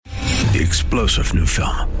The explosive new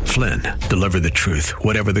film, Flynn, deliver the truth,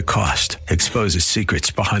 whatever the cost, exposes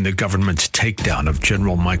secrets behind the government's takedown of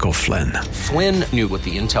General Michael Flynn. Flynn knew what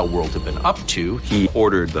the intel world had been up to. He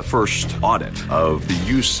ordered the first audit of the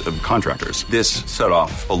use of contractors. This set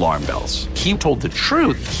off alarm bells. He told the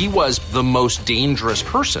truth. He was the most dangerous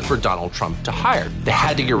person for Donald Trump to hire. They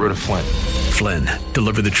had to get rid of Flynn. Flynn,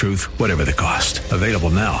 deliver the truth, whatever the cost. Available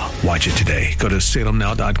now. Watch it today. Go to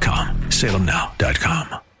salemnow.com.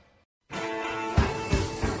 salemnow.com.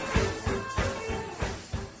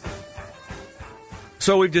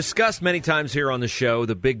 So we've discussed many times here on the show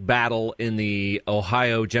the big battle in the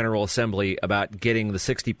Ohio General Assembly about getting the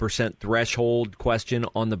 60% threshold question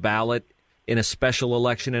on the ballot in a special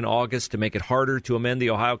election in August to make it harder to amend the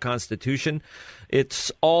Ohio Constitution.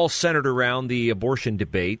 It's all centered around the abortion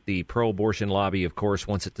debate. The pro-abortion lobby, of course,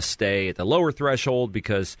 wants it to stay at the lower threshold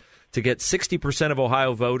because to get 60% of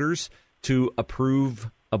Ohio voters to approve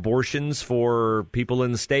abortions for people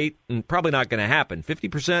in the state, and probably not going to happen.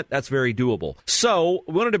 50%, that's very doable. So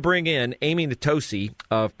we wanted to bring in Amy Natoce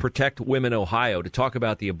of Protect Women Ohio to talk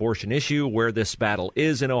about the abortion issue, where this battle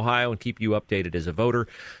is in Ohio, and keep you updated as a voter.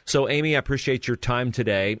 So, Amy, I appreciate your time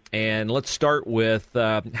today. And let's start with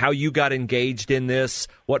how you got engaged in this,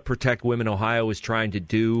 what Protect Women Ohio is trying to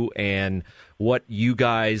do, and what you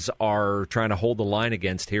guys are trying to hold the line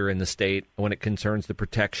against here in the state when it concerns the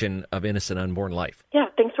protection of innocent unborn life. Yeah,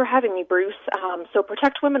 thanks for having me, Bruce. So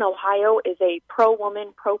Protect Women Ohio is a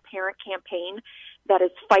pro-woman, pro-parent campaign that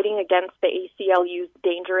is fighting against the ACLU's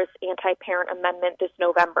dangerous anti-parent amendment this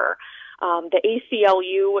November. The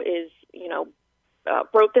ACLU is,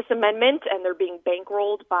 wrote this amendment, and they're being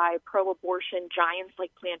bankrolled by pro-abortion giants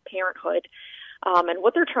like Planned Parenthood. And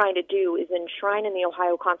what they're trying to do is enshrine in the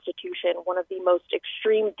Ohio Constitution one of the most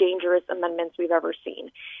extreme, dangerous amendments we've ever seen.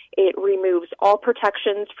 It removes all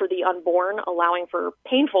protections for the unborn, allowing for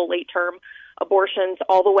painful late-term abortions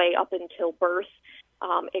all the way up until birth.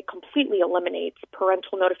 It completely eliminates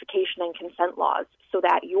parental notification and consent laws so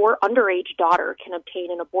that your underage daughter can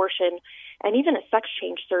obtain an abortion and even a sex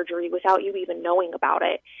change surgery without you even knowing about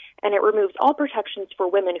it. And it removes all protections for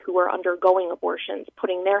women who are undergoing abortions,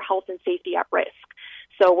 putting their health and safety at risk.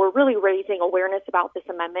 So we're really raising awareness about this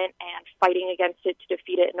amendment and fighting against it to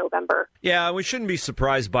defeat it in November. Yeah, we shouldn't be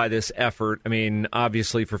surprised by this effort. I mean,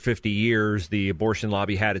 obviously for 50 years, the abortion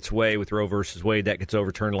lobby had its way with Roe versus Wade. That gets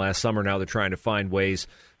overturned last summer. Now they're trying to find ways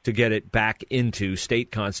to get it back into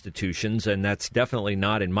state constitutions, and that's definitely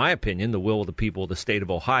not, in my opinion, the will of the people of the state of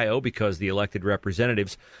Ohio, because the elected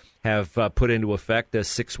representatives have put into effect a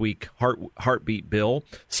 6-week heartbeat bill,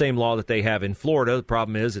 same law that they have in Florida. The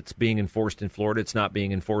problem is it's being enforced in Florida. It's not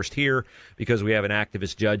being enforced here because we have an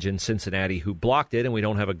activist judge in Cincinnati who blocked it, and we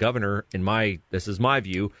don't have a governor, this is my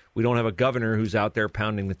view, we don't have a governor who's out there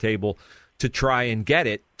pounding the table to try and get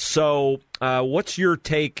it. So what's your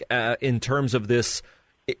take in terms of this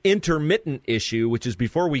intermittent issue, which is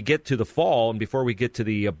before we get to the fall and before we get to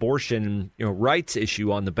the abortion rights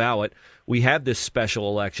issue on the ballot? We have this special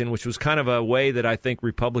election, which was kind of a way that I think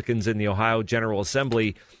Republicans in the Ohio General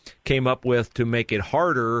Assembly came up with to make it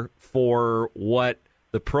harder for what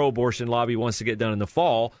the pro-abortion lobby wants to get done in the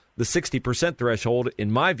fall. The 60% threshold,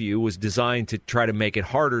 in my view, was designed to try to make it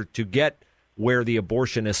harder to get where the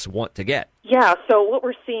abortionists want to get. Yeah, so what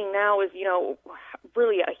we're seeing now is,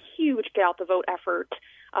 really a huge get-out-the-vote effort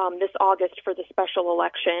this August for the special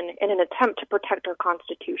election in an attempt to protect our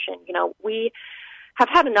Constitution. We have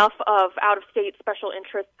had enough of out-of-state special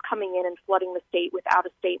interests coming in and flooding the state with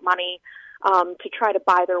out-of-state money to try to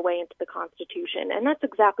buy their way into the Constitution. And that's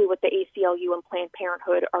exactly what the ACLU and Planned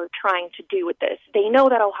Parenthood are trying to do with this. They know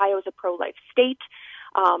that Ohio is a pro-life state.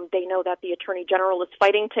 They know that the Attorney General is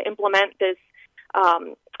fighting to implement this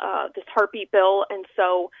heartbeat bill. And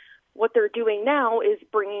so what they're doing now is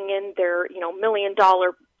bringing in their, $1 million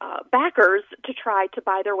backers to try to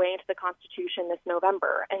buy their way into the Constitution this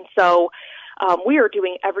November. And so we are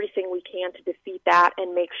doing everything we can to defeat that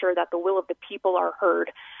and make sure that the will of the people are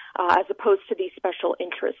heard, as opposed to these special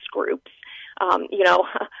interest groups.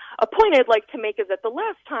 A point I'd like to make is that the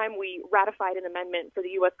last time we ratified an amendment for the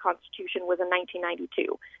U.S. Constitution was in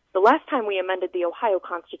 1992. The last time we amended the Ohio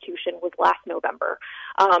Constitution was last November.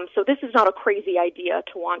 So this is not a crazy idea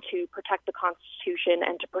to want to protect the Constitution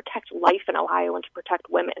and to protect life in Ohio and to protect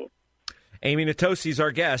women. Amy Natoce is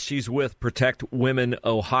our guest. She's with Protect Women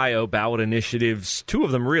Ohio ballot initiatives, two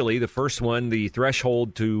of them really. The first one, the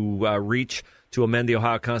threshold to reach to amend the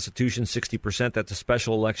Ohio Constitution, 60%. That's a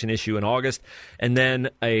special election issue in August. And then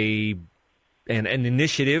an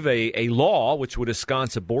initiative, a law, which would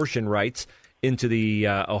ensconce abortion rights into the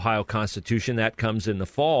Ohio Constitution. That comes in the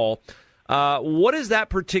fall. What does that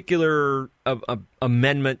particular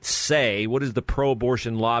amendment say? What does the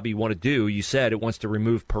pro-abortion lobby want to do? You said it wants to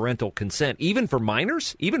remove parental consent, even for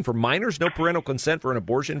minors? Even for minors, no parental consent for an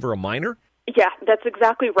abortion for a minor? Yeah, that's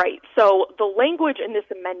exactly right. So the language in this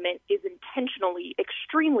amendment is intentionally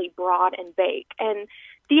extremely broad and vague. And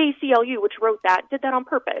the ACLU, which wrote that, did that on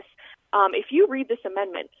purpose. If you read this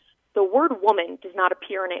amendment, the word woman does not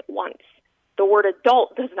appear in it once. The word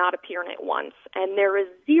adult does not appear in it once, and there is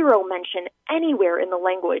zero mention anywhere in the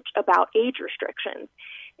language about age restrictions.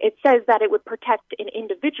 It says that it would protect an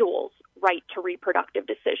individual's right to reproductive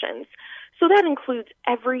decisions. So that includes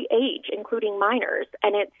every age, including minors,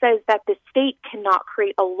 and it says that the state cannot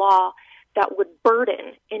create a law that would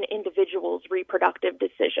burden an individual's reproductive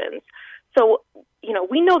decisions. So,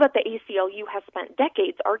 we know that the ACLU has spent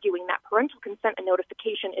decades arguing that parental consent and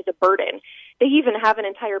notification is a burden. They even have an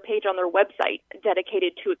entire page on their website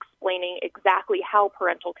dedicated to explaining exactly how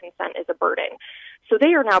parental consent is a burden. So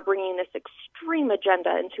they are now bringing this extreme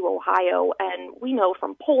agenda into Ohio, and we know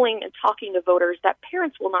from polling and talking to voters that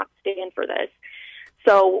parents will not stand for this.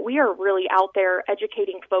 So we are really out there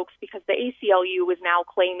educating folks because the ACLU is now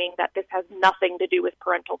claiming that this has nothing to do with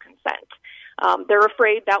parental consent. They're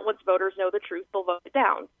afraid that once voters know the truth, they'll vote it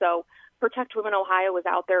down. So Protect Women Ohio is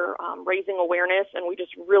out there raising awareness, and we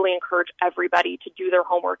just really encourage everybody to do their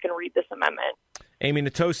homework and read this amendment. Amy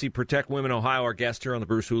Natoce, Protect Women Ohio, our guest here on the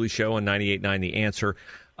Bruce Hooley Show on 98.9 The Answer.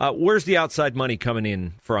 Where's the outside money coming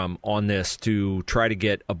in from on this to try to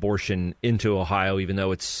get abortion into Ohio, even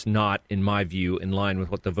though it's not, in my view, in line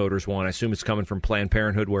with what the voters want? I assume it's coming from Planned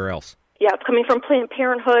Parenthood. Where else? Yeah, it's coming from Planned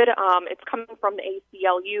Parenthood. It's coming from the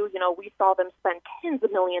ACLU. We saw them spend tens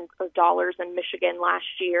of millions of dollars in Michigan last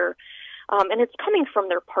year. And it's coming from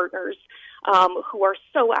their partners who are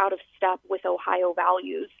so out of step with Ohio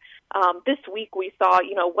values. This week we saw,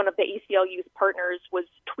 one of the ACLU's partners was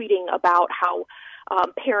tweeting about how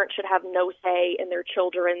parents should have no say in their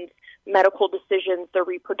children's medical decisions, their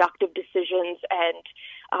reproductive decisions,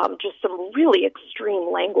 and just some really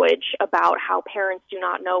extreme language about how parents do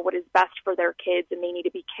not know what is best for their kids and they need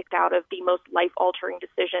to be kicked out of the most life-altering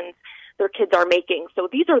decisions their kids are making. So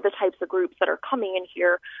these are the types of groups that are coming in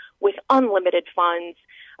here with unlimited funds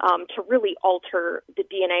to really alter the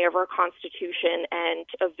DNA of our Constitution and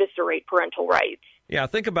eviscerate parental rights. Yeah,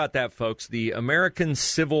 think about that, folks. The American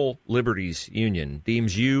Civil Liberties Union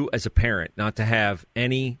deems you as a parent not to have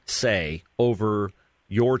any say over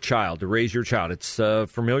your child, to raise your child. It's a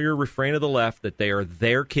familiar refrain of the left that they are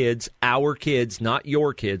their kids, our kids, not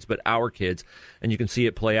your kids, but our kids. And you can see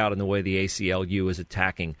it play out in the way the ACLU is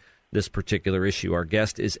attacking this particular issue. Our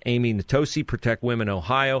guest is Amy Natoce, Protect Women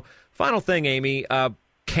Ohio. Final thing, Amy,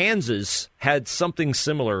 Kansas had something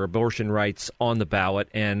similar, abortion rights, on the ballot,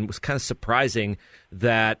 and it was kind of surprising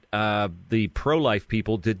that the pro-life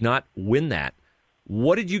people did not win that.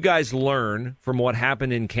 What did you guys learn from what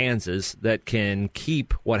happened in Kansas that can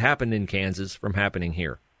keep what happened in Kansas from happening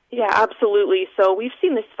here? Yeah, absolutely. So we've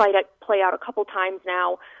seen this fight play out a couple times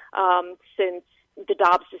now since the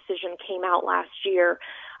Dobbs decision came out last year.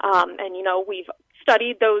 And, we've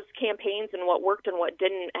studied those campaigns and what worked and what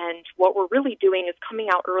didn't. And what we're really doing is coming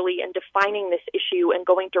out early and defining this issue and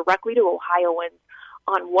going directly to Ohioans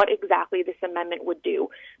on what exactly this amendment would do.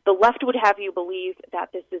 The left would have you believe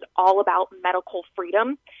that this is all about medical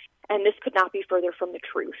freedom, and this could not be further from the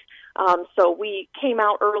truth. So we came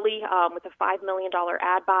out early with a $5 million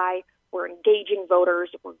ad buy. We're engaging voters.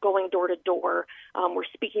 We're going door to door. We're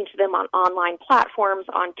speaking to them on online platforms,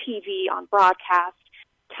 on TV, on broadcast,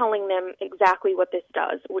 telling them exactly what this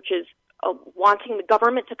does, which is wanting the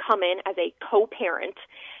government to come in as a co-parent,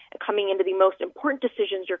 coming into the most important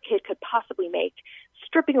decisions your kid could possibly make,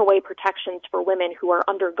 stripping away protections for women who are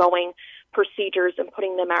undergoing procedures and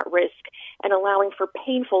putting them at risk, and allowing for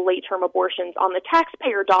painful late-term abortions on the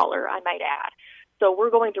taxpayer dollar, I might add. So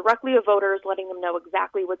we're going directly to voters, letting them know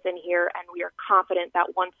exactly what's in here, and we are confident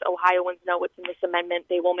that once Ohioans know what's in this amendment,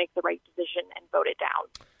 they will make the right decision and vote it down.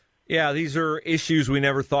 Yeah, these are issues we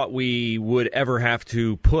never thought we would ever have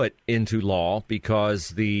to put into law because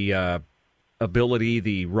the ability,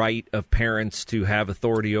 the right of parents to have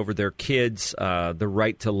authority over their kids, the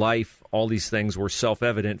right to life, all these things were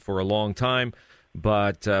self-evident for a long time.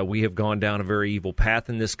 But we have gone down a very evil path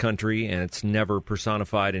in this country, and it's never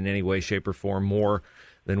personified in any way, shape, or form more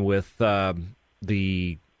than with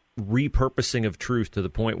the repurposing of truth to the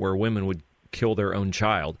point where women would kill their own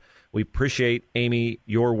child. We appreciate, Amy,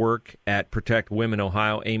 your work at Protect Women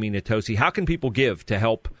Ohio. Amy Natoce, how can people give to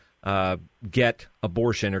help get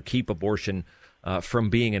abortion or keep abortion from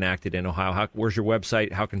being enacted in Ohio? Where's your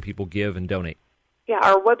website? How can people give and donate? Yeah,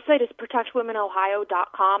 our website is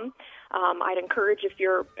protectwomenohio.com. I'd encourage, if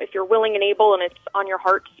you're willing and able and it's on your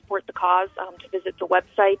heart to support the cause, to visit the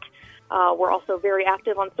website. We're also very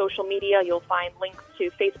active on social media. You'll find links to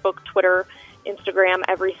Facebook, Twitter, Instagram,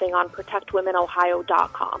 everything on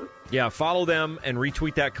protectwomenohio.com. Yeah, follow them and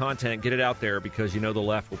retweet that content. Get it out there, because you know the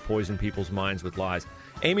left will poison people's minds with lies.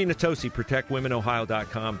 Amy Natoce,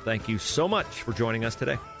 protectwomenohio.com. Thank you so much for joining us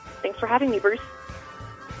today. Thanks for having me, Bruce.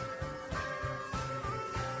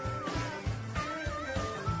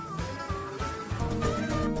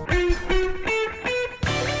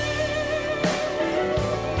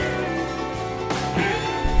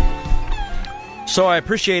 So I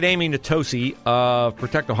appreciate Amy Natoce of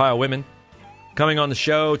Protect Ohio Women coming on the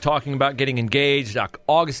show, talking about getting engaged.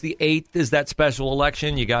 August the 8th is that special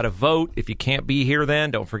election. You got to vote. If you can't be here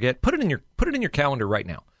then, don't forget. Put it in your calendar right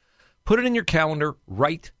now. Put it in your calendar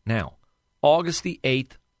right now. August the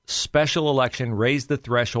 8th, special election. Raise the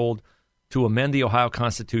threshold to amend the Ohio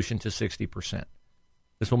Constitution to 60%.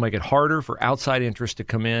 This will make it harder for outside interests to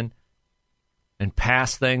come in and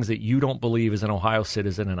pass things that you don't believe as an Ohio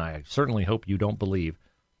citizen, and I certainly hope you don't believe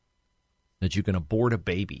that you can abort a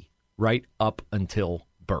baby right up until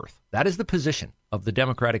birth. That is the position of the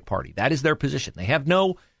Democratic Party. That is their position. They have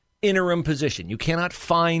no interim position. You cannot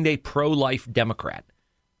find a pro-life Democrat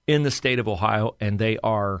in the state of Ohio, and they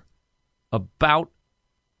are about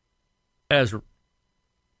as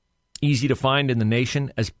easy to find in the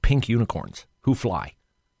nation as pink unicorns who fly.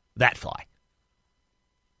 That fly.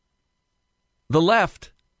 The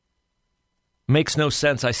left makes no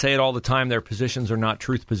sense. I say it all the time. Their positions are not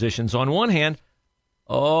truth positions. On one hand,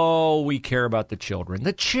 we care about the children.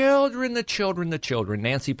 The children.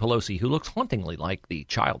 Nancy Pelosi, who looks hauntingly like the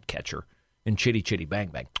child catcher in Chitty Chitty Bang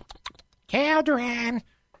Bang. Children.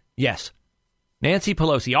 Yes. Nancy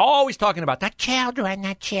Pelosi, always talking about the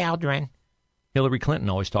children. Hillary Clinton,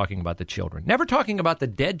 always talking about the children. Never talking about the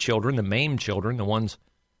dead children, the maimed children, the ones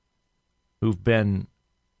who've been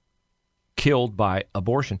killed by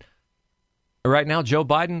abortion. Right now, Joe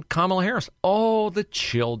Biden, Kamala Harris. Oh, the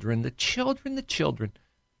children.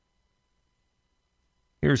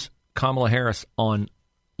 Here's Kamala Harris on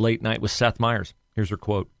Late Night with Seth Meyers. Here's her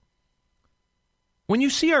quote. When you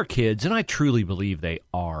see our kids, and I truly believe they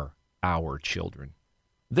are our children,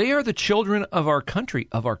 they are the children of our country,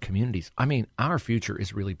 of our communities. I mean, our future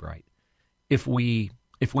is really bright if we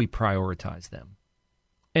prioritize them.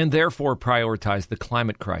 And therefore prioritize the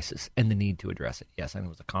climate crisis and the need to address it. Yes, I know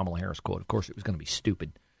it was a Kamala Harris quote. Of course, it was going to be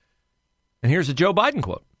stupid. And here's a Joe Biden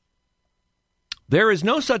quote. There is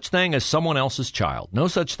no such thing as someone else's child. No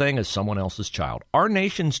such thing as someone else's child. Our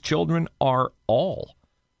nation's children are all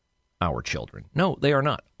our children. No, they are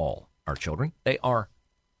not all our children. They are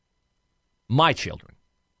my children.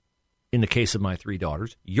 In the case of my 3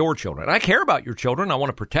 daughters, your children. I care about your children. I want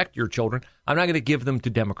to protect your children. I'm not going to give them to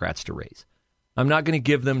Democrats to raise. I'm not going to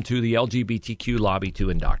give them to the LGBTQ lobby to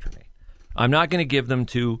indoctrinate. I'm not going to give them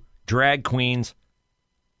to drag queens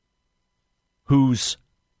whose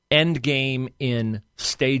end game in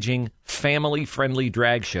staging family-friendly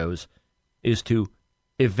drag shows is to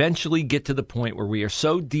eventually get to the point where we are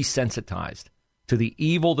so desensitized to the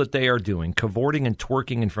evil that they are doing, cavorting and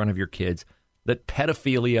twerking in front of your kids, that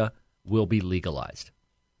pedophilia will be legalized.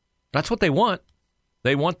 That's what they want.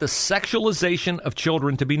 They want the sexualization of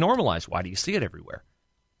children to be normalized. Why do you see it everywhere?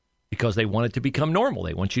 Because they want it to become normal.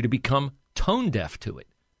 They want you to become tone deaf to it.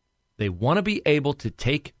 They want to be able to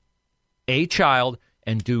take a child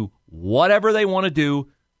and do whatever they want to do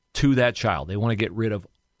to that child. They want to get rid of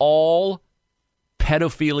all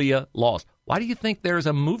pedophilia laws. Why do you think there's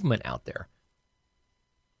a movement out there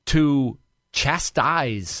to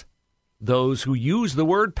chastise those who use the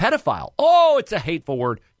word pedophile? Oh, it's a hateful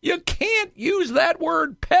word. You can't use that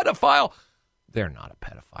word, pedophile. They're not a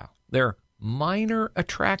pedophile. They're minor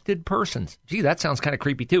attracted persons. Gee, that sounds kind of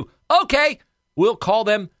creepy too. Okay, we'll call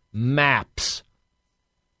them MAPS.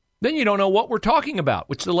 Then you don't know what we're talking about,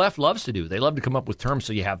 which the left loves to do. They love to come up with terms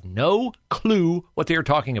so you have no clue what they are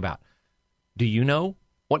talking about. Do you know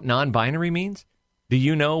what non-binary means? Do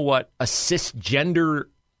you know what a cisgender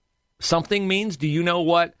something means? Do you know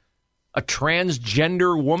what a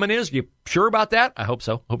transgender woman is? You sure about that? I hope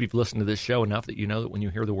so. Hope you've listened to this show enough that you know that when you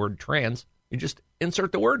hear the word trans, you just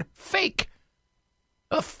insert the word fake.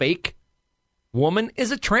 A fake woman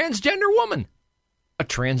is a transgender woman. A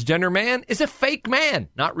transgender man is a fake man,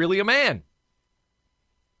 not really a man.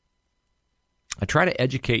 I try to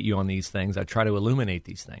educate you on these things. I try to illuminate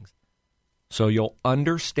these things so you'll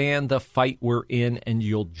understand the fight we're in and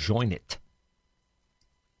you'll join it.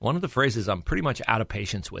 One of the phrases I'm pretty much out of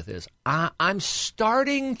patience with is, I'm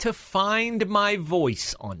starting to find my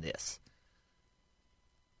voice on this.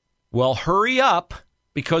 Well, hurry up,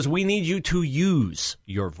 because we need you to use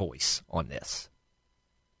your voice on this.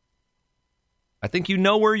 I think you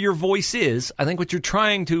know where your voice is. I think what you're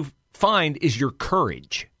trying to find is your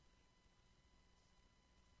courage.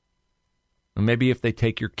 And maybe if they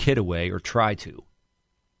take your kid away or try to,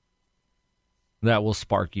 that will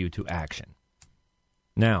spark you to action.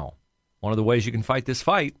 Now, one of the ways you can fight this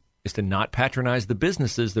fight is to not patronize the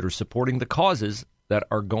businesses that are supporting the causes that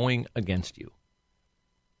are going against you.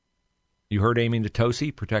 You heard Amy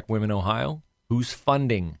Natoce, Protect Women Ohio. Who's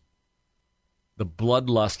funding the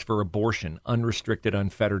bloodlust for abortion, unrestricted,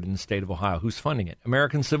 unfettered in the state of Ohio? Who's funding it?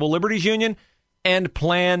 American Civil Liberties Union and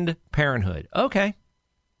Planned Parenthood. Okay.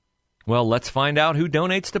 Well, let's find out who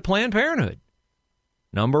donates to Planned Parenthood.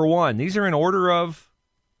 Number one, these are in order of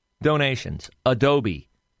donations. Adobe,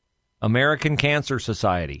 American Cancer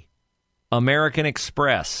Society, American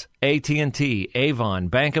Express, AT&T, Avon,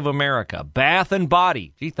 Bank of America, Bath and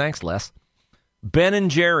Body. Gee, thanks, Les. Ben &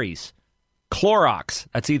 Jerry's, Clorox,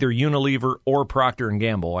 that's either Unilever or Procter &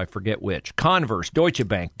 Gamble, I forget which. Converse, Deutsche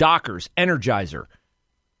Bank, Dockers, Energizer,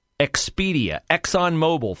 Expedia,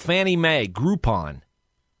 ExxonMobil, Fannie Mae, Groupon,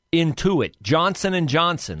 Intuit, Johnson &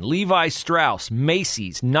 Johnson, Levi Strauss,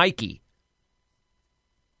 Macy's, Nike,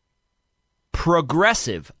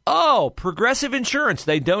 Progressive. Oh, Progressive Insurance.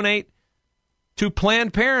 They donate to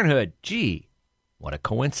Planned Parenthood. Gee, what a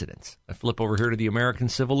coincidence. I flip over here to the American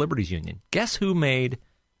Civil Liberties Union. Guess who made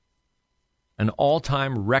an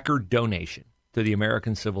all-time record donation to the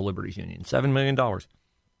American Civil Liberties Union? $7 million.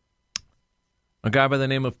 A guy by the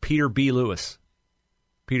name of Peter B. Lewis.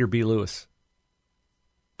 Peter B. Lewis.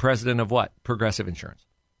 President of what? Progressive Insurance.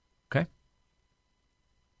 Okay?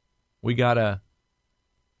 We got to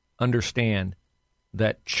understand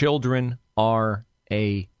that children are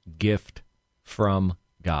a gift from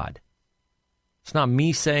God. It's not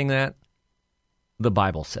me saying that. The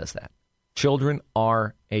Bible says that. Children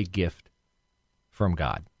are a gift from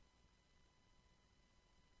God.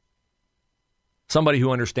 Somebody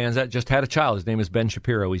who understands that just had a child. His name is Ben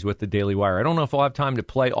Shapiro. He's with the Daily Wire. I don't know if I'll have time to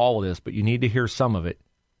play all of this, but you need to hear some of it,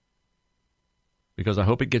 because I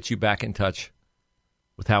hope it gets you back in touch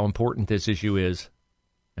with how important this issue is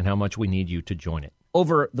and how much we need you to join it.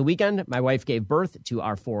 Over the weekend, my wife gave birth to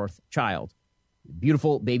our fourth child.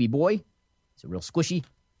 Beautiful baby boy. It's a real squishy.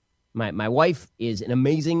 My wife is an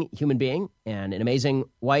amazing human being and an amazing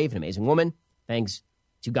wife, an amazing woman. Thanks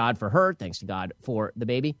to God for her. Thanks to God for the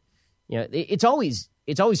baby. You know, it's always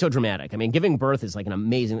so dramatic. I mean, giving birth is like an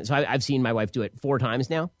amazing. So I've seen my wife do it 4 times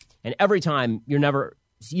now, and every time you never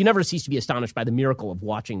cease to be astonished by the miracle of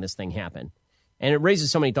watching this thing happen. And it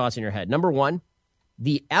raises so many thoughts in your head. Number one,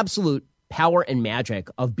 the absolute power and magic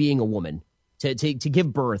of being a woman. To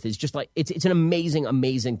give birth is just like, it's an amazing,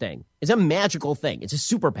 amazing thing. It's a magical thing. It's a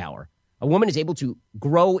superpower. A woman is able to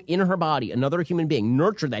grow in her body another human being,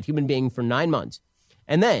 nurture that human being for 9 months.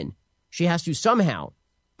 And then she has to somehow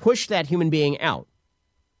push that human being out.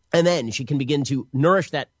 And then she can begin to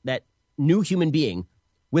nourish that new human being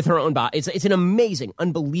with her own body. It's an amazing,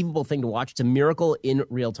 unbelievable thing to watch. It's a miracle in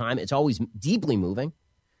real time. It's always deeply moving.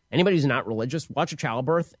 Anybody who's not religious, watch a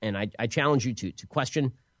childbirth, and I challenge you to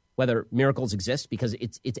question whether miracles exist, because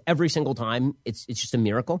it's every single time it's just a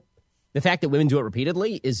miracle. The fact that women do it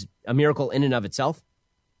repeatedly is a miracle in and of itself.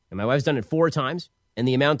 And my wife's done it 4 times, and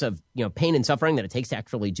the amount of pain and suffering that it takes to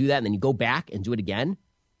actually do that, and then you go back and do it again,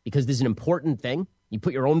 because this is an important thing. You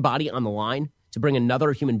put your own body on the line to bring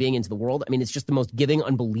another human being into the world. I mean, it's just the most giving,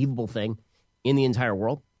 unbelievable thing in the entire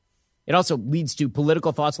world. It also leads to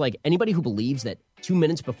political thoughts like anybody who believes that 2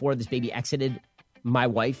 minutes before this baby exited my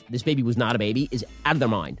wife, this baby was not a baby, is out of their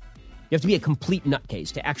mind. You have to be a complete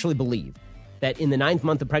nutcase to actually believe that in the 9th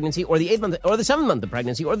month of pregnancy, or the 8th month, or the 7th month of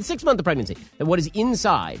pregnancy, or the 6th month of pregnancy, that what is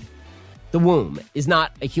inside the womb is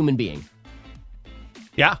not a human being.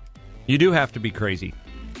 Yeah, you do have to be crazy.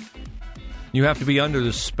 You have to be under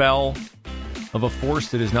the spell of a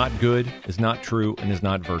force that is not good, is not true, and is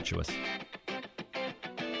not virtuous.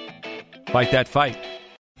 Fight that fight.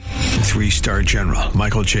 3-star General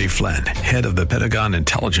Michael J. Flynn, head of the Pentagon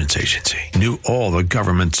Intelligence Agency, knew all the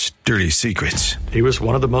government's dirty secrets. He was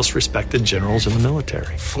one of the most respected generals in the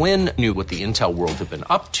military. Flynn knew what the intel world had been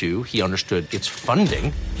up to. He understood its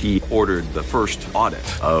funding. He ordered the first audit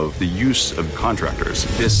of the use of contractors.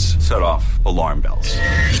 This set off alarm bells.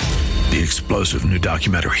 The explosive new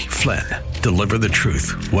documentary, Flynn, Deliver the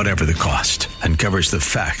Truth, Whatever the Cost, uncovers the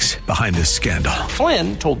facts behind this scandal.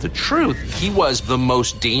 Flynn told the truth. He was the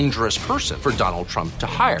most dangerous person for Donald Trump to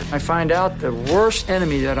hire. I find out the worst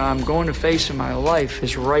enemy that I'm going to face in my life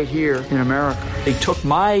is right here in America. They took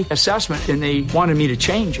my assessment and they wanted me to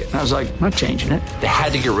change it. And I was like, I'm not changing it. They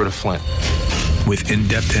had to get rid of Flynn. With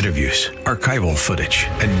in-depth interviews, archival footage,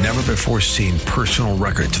 and never-before-seen personal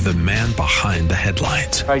records of the man behind the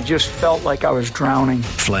headlines. I just felt like I was drowning.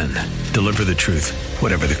 Flynn, deliver the truth,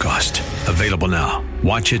 whatever the cost. Available now.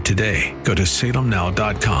 Watch it today. Go to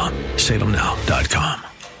salemnow.com. salemnow.com.